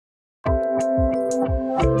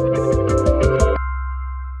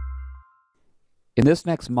In this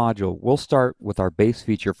next module, we'll start with our base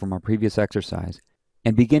feature from our previous exercise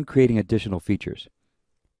and begin creating additional features.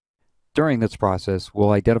 During this process,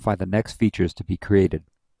 we'll identify the next features to be created,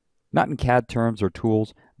 not in CAD terms or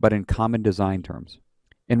tools, but in common design terms.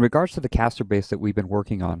 In regards to the caster base that we've been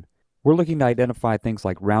working on, we're looking to identify things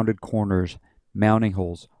like rounded corners, mounting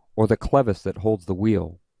holes, or the clevis that holds the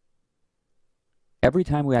wheel. Every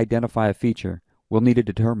time we identify a feature, we'll need to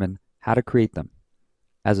determine how to create them,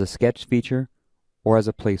 as a sketch feature or as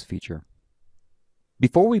a place feature.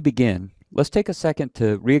 Before we begin, let's take a second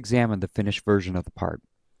to re-examine the finished version of the part.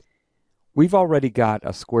 We've already got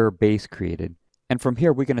a square base created, and from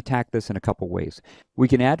here we can attack this in a couple ways. We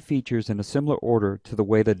can add features in a similar order to the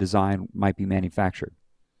way the design might be manufactured.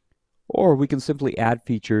 Or we can simply add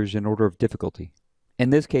features in order of difficulty.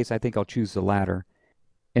 In this case, I think I'll choose the latter.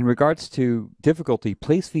 In regards to difficulty,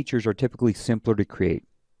 place features are typically simpler to create.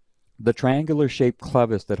 The triangular shaped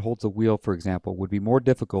clevis that holds a wheel, for example, would be more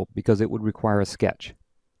difficult because it would require a sketch,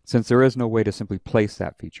 since there is no way to simply place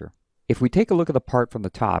that feature. If we take a look at the part from the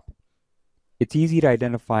top, it's easy to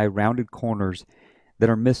identify rounded corners that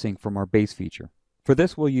are missing from our base feature. For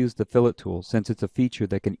this, we'll use the fillet tool, since it's a feature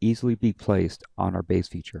that can easily be placed on our base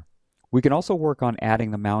feature. We can also work on adding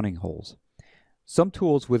the mounting holes. Some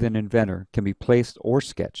tools within Inventor can be placed or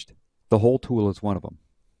sketched. The hole tool is one of them.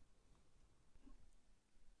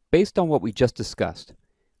 Based on what we just discussed,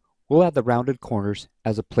 we'll add the rounded corners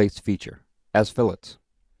as a placed feature, as fillets.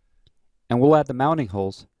 And we'll add the mounting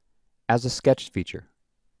holes as a sketched feature.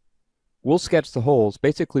 We'll sketch the holes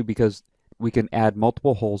basically because we can add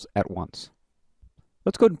multiple holes at once.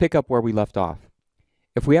 Let's go ahead and pick up where we left off.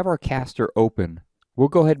 If we have our caster open, we'll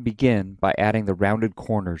go ahead and begin by adding the rounded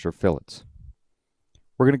corners or fillets.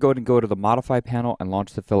 We're going to go ahead and go to the Modify panel and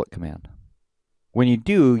launch the fillet command. When you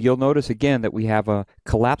do, you'll notice again that we have a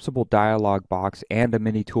collapsible dialog box and a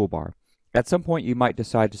mini toolbar. At some point you might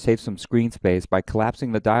decide to save some screen space by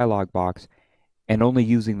collapsing the dialog box and only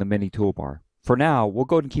using the mini toolbar. For now, we'll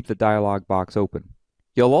go ahead and keep the dialog box open.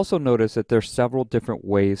 You'll also notice that there's several different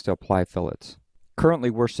ways to apply fillets. Currently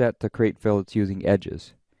we're set to create fillets using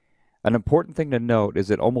edges. An important thing to note is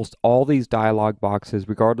that almost all these dialog boxes,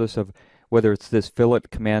 regardless of whether it's this fillet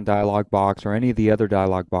command dialog box or any of the other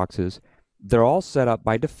dialog boxes, they're all set up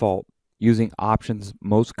by default using options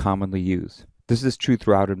most commonly used. This is true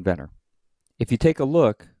throughout Inventor. If you take a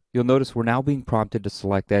look, you'll notice we're now being prompted to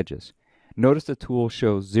select edges. Notice the tool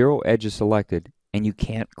shows 0 edges selected and you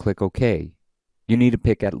can't click OK. You need to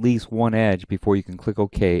pick at least one edge before you can click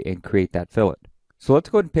OK and create that fillet. So let's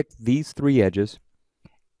go ahead and pick these 3 edges,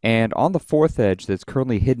 and on the 4th edge that's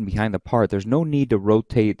currently hidden behind the part, there's no need to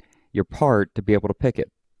rotate your part to be able to pick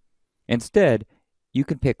it. Instead, you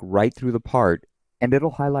can pick right through the part and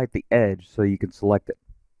it'll highlight the edge so you can select it.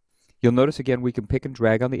 You'll notice again we can pick and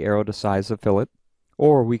drag on the arrow to size the fillet,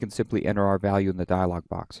 or we can simply enter our value in the dialog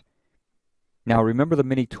box. Now remember, the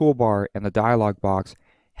mini toolbar and the dialog box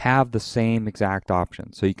have the same exact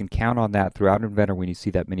option, so you can count on that throughout Inventor when you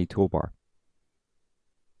see that mini toolbar.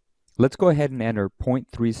 Let's go ahead and enter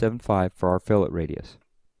 0.375 for our fillet radius.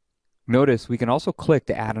 Notice we can also click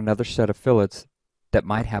to add another set of fillets that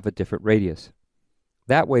might have a different radius.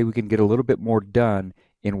 That way we can get a little bit more done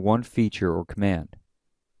in one feature or command.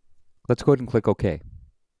 Let's go ahead and click OK.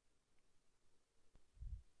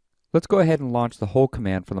 Let's go ahead and launch the hole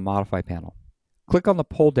command from the Modify panel. Click on the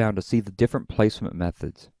pull down to see the different placement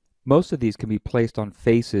methods. Most of these can be placed on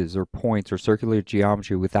faces or points or circular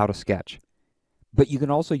geometry without a sketch. But you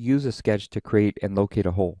can also use a sketch to create and locate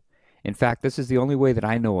a hole. In fact, this is the only way that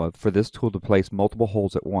I know of for this tool to place multiple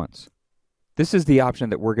holes at once. This is the option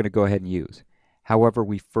that we're going to go ahead and use. However,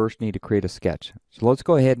 we first need to create a sketch. So let's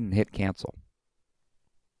go ahead and hit cancel.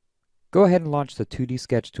 Go ahead and launch the 2D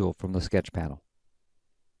sketch tool from the sketch panel.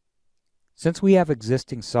 Since we have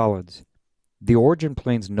existing solids, the origin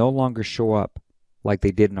planes no longer show up like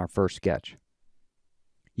they did in our first sketch.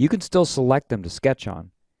 You can still select them to sketch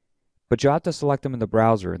on, but you'll have to select them in the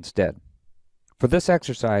browser instead. For this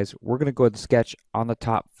exercise, we're going to go ahead and sketch on the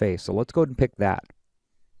top face, so let's go ahead and pick that.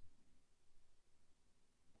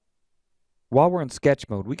 While we're in sketch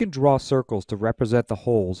mode, we can draw circles to represent the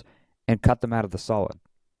holes and cut them out of the solid.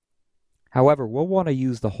 However, we'll want to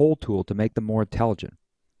use the hole tool to make them more intelligent.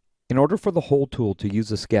 In order for the hole tool to use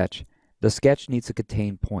the sketch needs to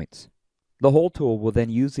contain points. The hole tool will then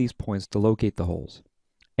use these points to locate the holes.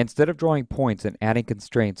 Instead of drawing points and adding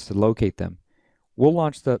constraints to locate them, we'll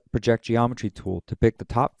launch the Project Geometry tool to pick the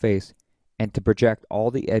top face and to project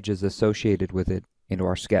all the edges associated with it into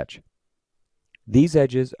our sketch. These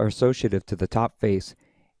edges are associative to the top face,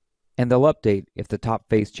 and they'll update if the top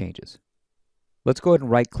face changes. Let's go ahead and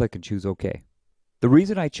right-click and choose OK. The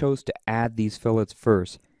reason I chose to add these fillets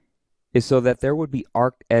first is so that there would be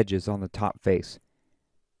arced edges on the top face.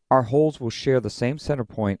 Our holes will share the same center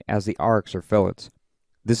point as the arcs or fillets.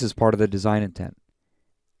 This is part of the design intent.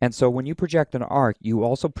 And so when you project an arc, you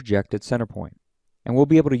also project its center point. And we'll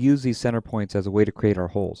be able to use these center points as a way to create our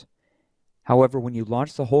holes. However, when you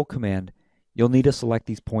launch the hole command, you'll need to select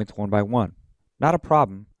these points one by one. Not a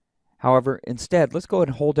problem. However, instead, let's go ahead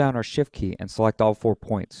and hold down our Shift key and select all 4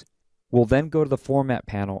 points. We'll then go to the Format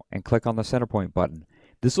panel and click on the Center Point button.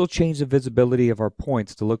 This will change the visibility of our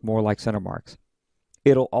points to look more like center marks.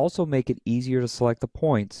 It'll also make it easier to select the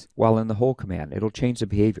points while in the hole command. It'll change the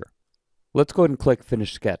behavior. Let's go ahead and click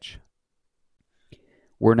Finish Sketch.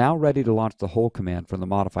 We're now ready to launch the hole command from the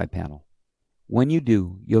Modify panel. When you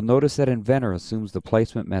do, you'll notice that Inventor assumes the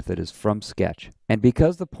placement method is from Sketch. And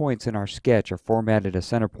because the points in our sketch are formatted as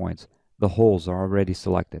center points, the holes are already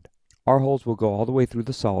selected. Our holes will go all the way through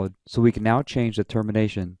the solid, so we can now change the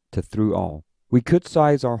termination to through all. We could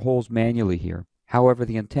size our holes manually here. However,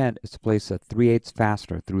 the intent is to place a 3/8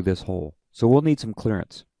 fastener through this hole, so we'll need some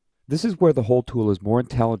clearance. This is where the hole tool is more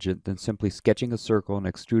intelligent than simply sketching a circle and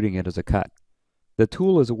extruding it as a cut. The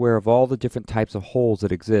tool is aware of all the different types of holes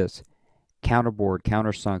that exist: counterbore,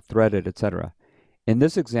 countersunk, threaded, etc. In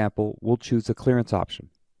this example, we'll choose the clearance option.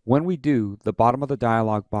 When we do, the bottom of the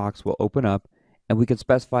dialog box will open up and we can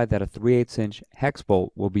specify that a 3/8 inch hex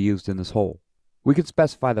bolt will be used in this hole. We can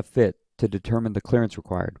specify the fit to determine the clearance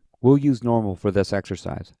required. We'll use normal for this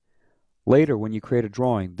exercise. Later, when you create a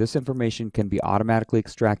drawing, this information can be automatically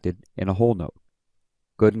extracted in a hole note.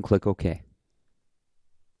 Go ahead and click OK.